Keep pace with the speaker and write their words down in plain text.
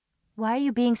"Why are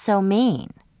you being so mean?"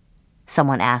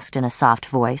 someone asked in a soft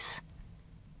voice.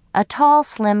 A tall,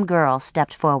 slim girl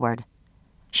stepped forward.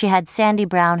 She had sandy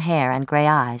brown hair and gray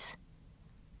eyes.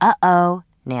 "Uh-oh,"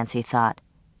 Nancy thought.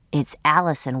 "It's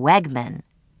Allison Wegman."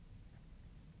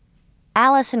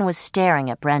 Allison was staring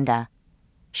at Brenda.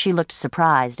 She looked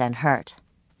surprised and hurt.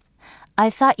 "I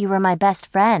thought you were my best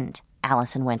friend,"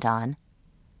 Allison went on.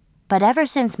 "But ever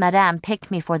since Madame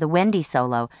picked me for the Wendy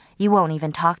solo, you won't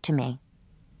even talk to me."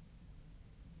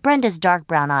 Brenda's dark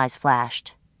brown eyes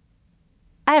flashed.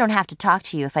 "I don't have to talk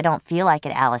to you if I don't feel like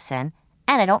it, Allison,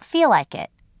 and I don't feel like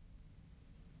it."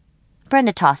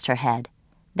 Brenda tossed her head.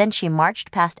 Then she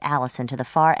marched past Allison to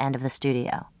the far end of the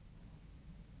studio.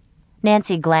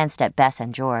 Nancy glanced at Bess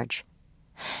and George.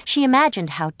 She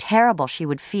imagined how terrible she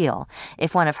would feel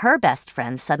if one of her best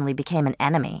friends suddenly became an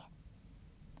enemy.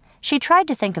 She tried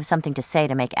to think of something to say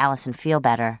to make Allison feel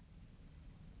better.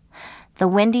 "The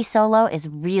Wendy solo is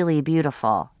really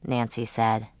beautiful," Nancy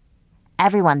said.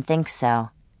 "Everyone thinks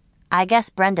so. I guess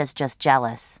Brenda's just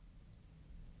jealous."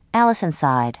 Allison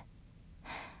sighed.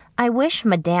 "I wish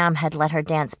Madame had let her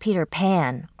dance Peter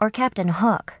Pan or Captain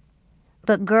Hook,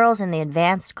 but girls in the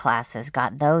advanced classes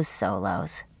got those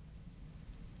solos."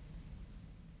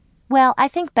 "Well, I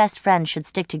think best friends should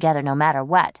stick together no matter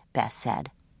what," Bess said.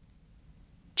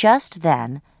 Just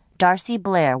then, Darcy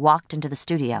Blair walked into the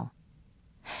studio.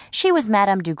 She was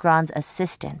Madame Dugrand's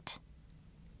assistant.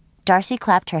 Darcy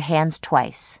clapped her hands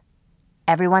twice.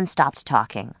 Everyone stopped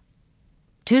talking.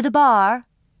 "To the bar,"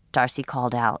 Darcy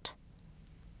called out.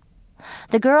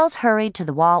 The girls hurried to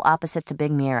the wall opposite the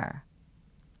big mirror.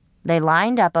 They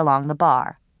lined up along the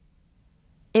bar.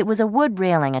 It was a wood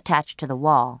railing attached to the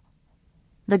wall.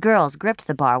 The girls gripped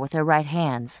the bar with their right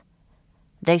hands.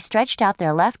 They stretched out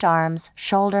their left arms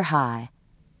shoulder high.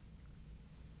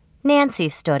 Nancy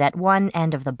stood at one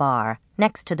end of the bar,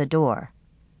 next to the door.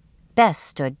 Bess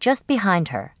stood just behind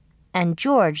her, and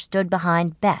George stood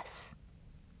behind Bess.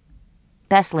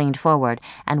 Bess leaned forward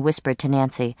and whispered to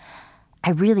Nancy, "I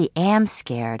really am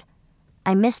scared.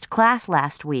 I missed class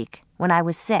last week when I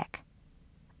was sick.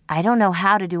 I don't know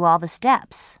how to do all the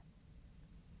steps."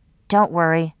 "Don't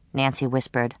worry," Nancy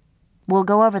whispered. "We'll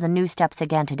go over the new steps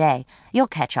again today. You'll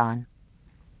catch on."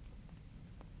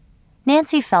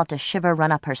 Nancy felt a shiver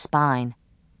run up her spine.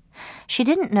 She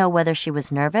didn't know whether she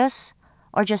was nervous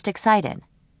or just excited.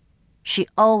 She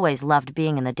always loved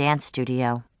being in the dance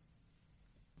studio.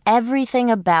 Everything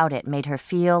about it made her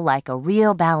feel like a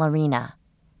real ballerina.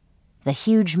 The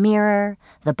huge mirror,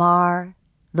 the bar,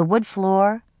 the wood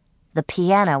floor, the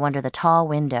piano under the tall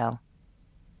window.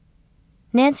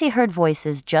 Nancy heard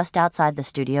voices just outside the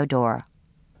studio door.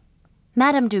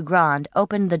 Madame Dugrand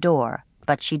opened the door,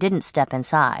 but she didn't step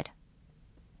inside.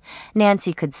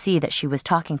 Nancy could see that she was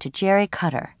talking to Jerry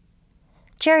Cutter.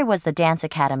 Jerry was the Dance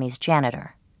Academy's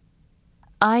janitor.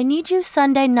 "I need you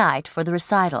Sunday night for the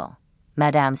recital,"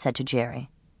 Madame said to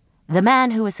Jerry. "The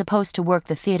man who is supposed to work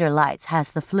the theater lights has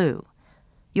the flu.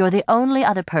 You're the only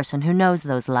other person who knows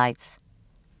those lights."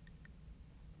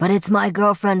 "But it's my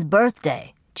girlfriend's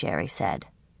birthday," Jerry said.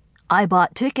 "I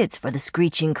bought tickets for the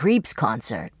Screeching Creeps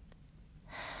concert."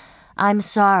 "I'm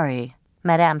sorry,"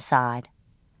 Madame sighed.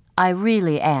 "I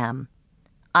really am.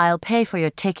 I'll pay for your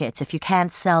tickets if you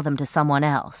can't sell them to someone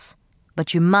else,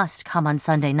 but you must come on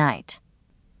Sunday night."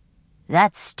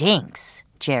 "That stinks,"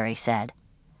 Jerry said.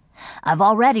 "I've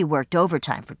already worked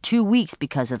overtime for 2 weeks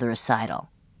because of the recital."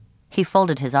 He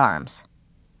folded his arms.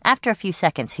 After a few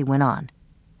seconds, he went on.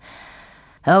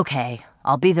 "Okay,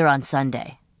 I'll be there on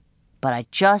Sunday. But I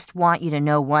just want you to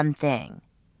know one thing.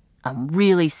 I'm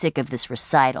really sick of this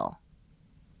recital."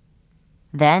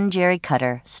 Then Jerry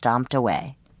Cutter stomped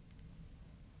away.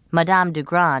 Madame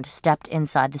Dugrand stepped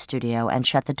inside the studio and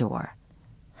shut the door.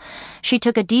 She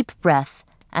took a deep breath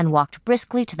and walked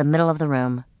briskly to the middle of the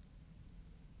room.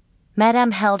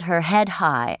 Madame held her head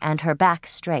high and her back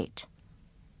straight.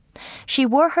 She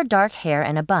wore her dark hair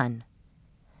in a bun.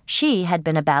 She had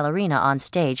been a ballerina on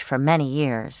stage for many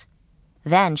years.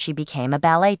 Then she became a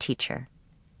ballet teacher.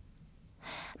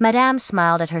 Madame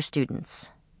smiled at her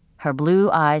students. Her blue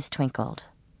eyes twinkled.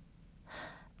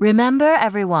 "Remember,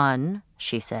 everyone,"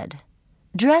 she said.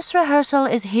 "Dress rehearsal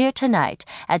is here tonight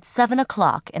at 7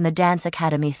 o'clock in the Dance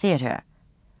Academy Theater.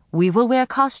 We will wear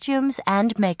costumes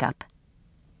and makeup."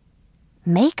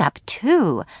 "Makeup,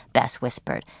 too," Bess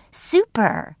whispered.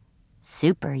 "Super."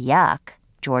 "Super yuck,"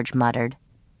 George muttered.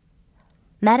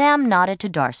 Madame nodded to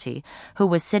Darcy, who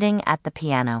was sitting at the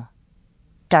piano.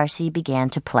 Darcy began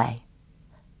to play.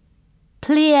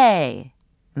 "Plié,"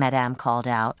 Madame called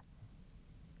out.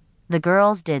 The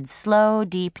girls did slow,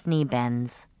 deep knee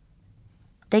bends.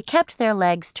 They kept their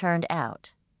legs turned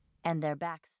out and their backs